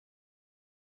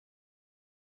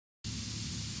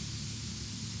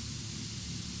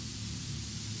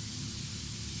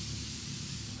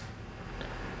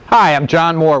Hi, I'm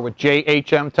John Moore with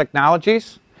JHM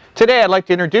Technologies. Today I'd like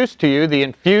to introduce to you the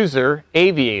Infuser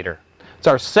Aviator. It's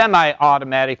our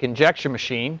semi-automatic injection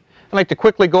machine. I'd like to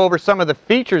quickly go over some of the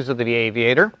features of the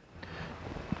Aviator.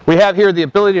 We have here the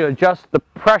ability to adjust the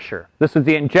pressure. This is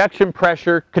the injection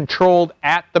pressure controlled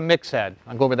at the mix head.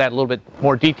 I'll go over that in a little bit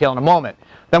more detail in a moment.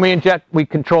 Then we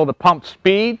control the pump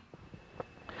speed.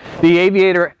 The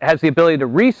Aviator has the ability to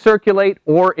recirculate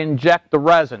or inject the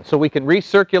resin. So we can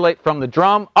recirculate from the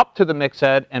drum up to the mix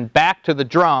head and back to the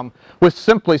drum with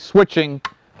simply switching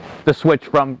the switch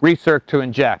from recirc to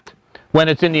inject. When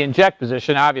it's in the inject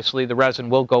position, obviously the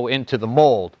resin will go into the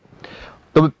mold.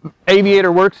 The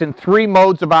Aviator works in 3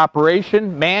 modes of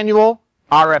operation: manual,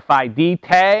 RFID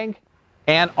tag,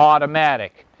 and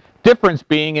automatic. Difference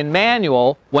being in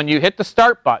manual, when you hit the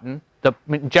start button, the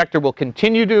injector will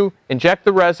continue to inject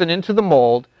the resin into the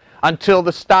mold until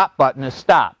the stop button is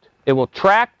stopped. It will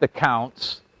track the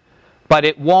counts, but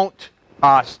it won't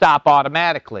stop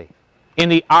automatically. In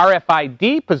the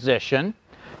RFID position,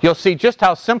 you'll see just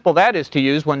how simple that is to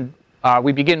use when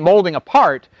we begin molding a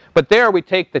part, but there we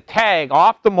take the tag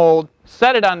off the mold,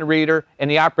 set it on the reader, and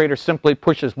the operator simply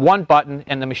pushes one button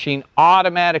and the machine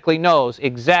automatically knows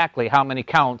exactly how many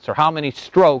counts or how many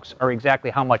strokes or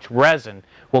exactly how much resin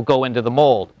will go into the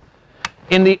mold.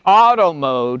 In the auto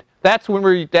mode, that's when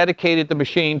we dedicated the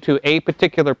machine to a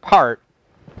particular part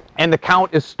and the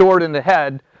count is stored in the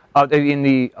head, in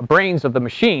the brains of the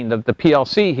machine, the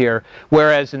PLC here,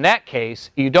 whereas in that case,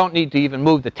 you don't need to even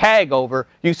move the tag over.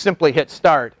 You simply hit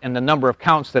start, and the number of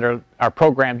counts that are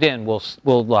programmed in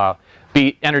will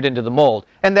be entered into the mold.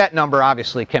 And that number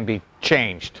obviously can be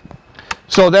changed.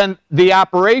 So then the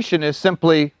operation is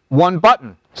simply one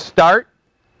button. Start,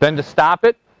 then to stop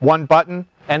it, one button,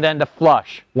 and then to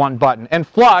flush, one button. And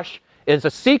flush is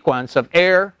a sequence of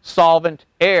air, solvent,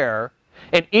 air,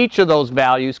 and each of those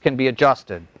values can be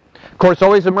adjusted. Of course,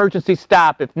 always emergency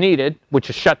stop if needed, which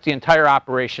shuts the entire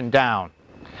operation down.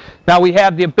 Now we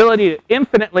have the ability to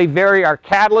infinitely vary our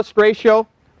catalyst ratio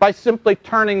by simply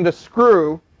turning the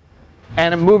screw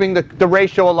and moving the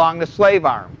ratio along the slave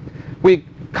arm. We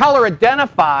color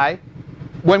identify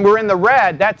when we're in the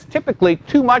red. That's typically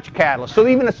too much catalyst. So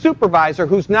even a supervisor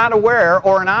who's not aware,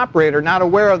 or an operator not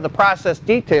aware of the process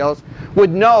details,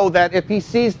 would know that if he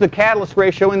sees the catalyst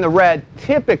ratio in the red,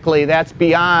 typically that's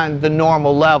beyond the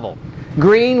normal level.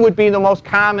 Green would be the most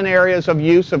common areas of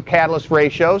use of catalyst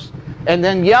ratios, and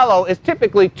then yellow is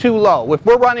typically too low. If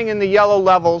we're running in the yellow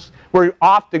levels, we're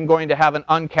often going to have an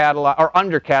uncatalyzed or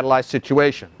undercatalyzed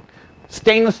situation.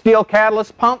 Stainless steel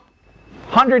catalyst pump,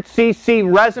 100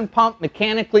 cc resin pump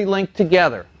mechanically linked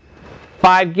together.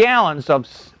 5 gallons of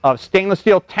stainless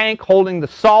steel tank holding the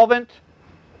solvent.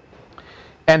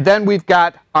 And then we've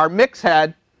got our mix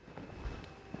head,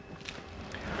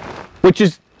 which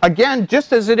is, again,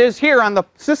 just as it is here on the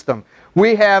system.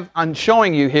 We have, I'm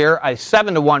showing you here, a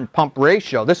 7-to-1 pump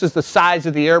ratio. This is the size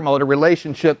of the air motor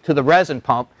relationship to the resin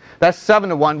pump. That's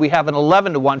 7-to-1. We have an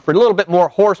 11-to-1 for a little bit more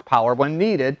horsepower when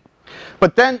needed.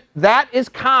 But then that is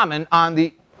common on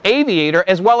the Aviator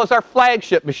as well as our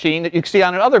flagship machine that you can see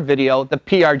on another video, the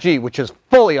PRG, which is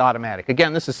fully automatic.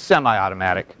 Again, this is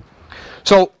semi-automatic.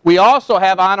 So we also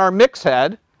have on our mix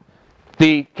head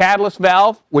the catalyst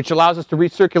valve, which allows us to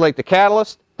recirculate the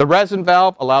catalyst. The resin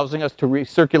valve allowing us to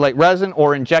recirculate resin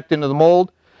or inject into the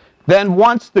mold. Then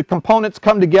once the components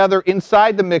come together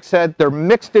inside the mix head, they're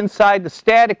mixed inside the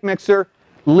static mixer,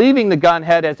 leaving the gun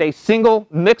head as a single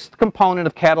mixed component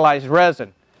of catalyzed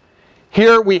resin.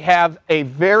 Here we have a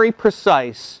very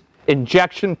precise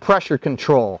injection pressure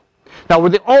control. Now we're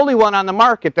the only one on the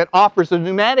market that offers a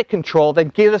pneumatic control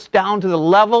that gets us down to the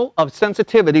level of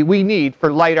sensitivity we need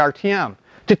for light RTM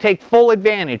to take full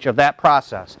advantage of that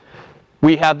process.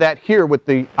 We have that here with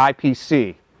the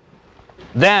IPC.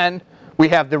 Then we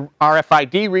have the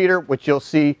RFID reader, which you'll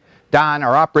see Don,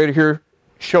 our operator here,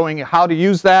 showing you how to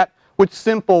use that with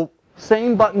simple,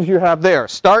 same buttons you have there: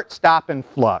 start, stop, and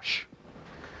flush.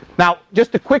 Now,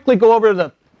 just to quickly go over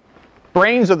the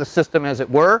brains of the system, as it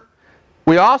were,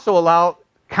 we also allow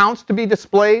counts to be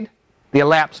displayed, the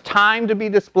elapsed time to be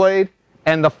displayed,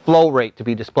 and the flow rate to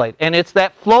be displayed. And it's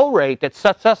that flow rate that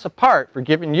sets us apart for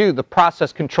giving you the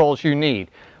process controls you need.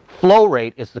 Flow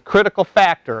rate is the critical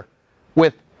factor,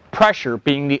 with pressure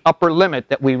being the upper limit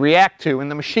that we react to,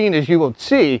 and the machine, as you will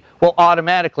see, will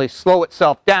automatically slow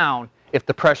itself down if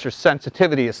the pressure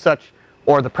sensitivity is such,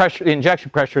 or the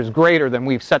injection pressure is greater than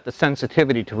we've set the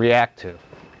sensitivity to react to.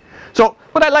 So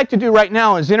what I'd like to do right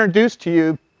now is introduce to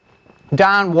you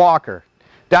Don Walker.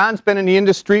 Don's been in the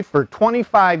industry for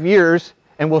 25 years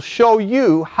and will show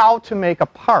you how to make a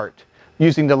part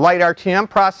using the light RTM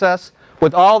process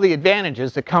with all the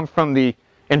advantages that come from the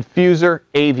Infuser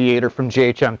Aviator from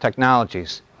JHM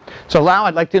Technologies. So now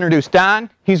I'd like to introduce Don.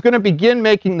 He's going to begin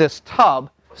making this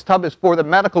tub. This tub is for the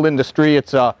medical industry.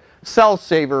 It's a cell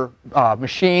saver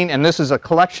machine, and this is a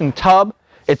collection tub.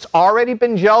 It's already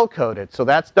been gel coated, so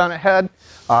that's done ahead.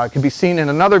 It can be seen in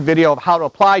another video of how to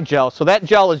apply gel. So that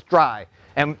gel is dry,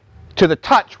 and to the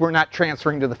touch we're not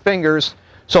transferring to the fingers.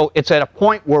 So it's at a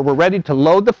point where we're ready to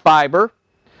load the fiber,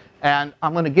 and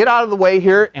I'm going to get out of the way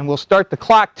here and we'll start the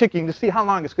clock ticking to see how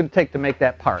long it's going to take to make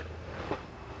that part.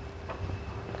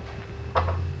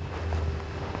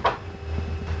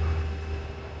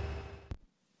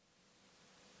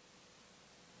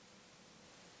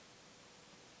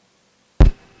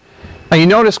 Now you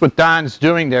notice what Don's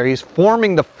doing there. He's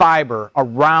forming the fiber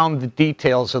around the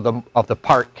details of the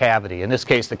part cavity. In this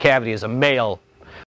case, the cavity is a male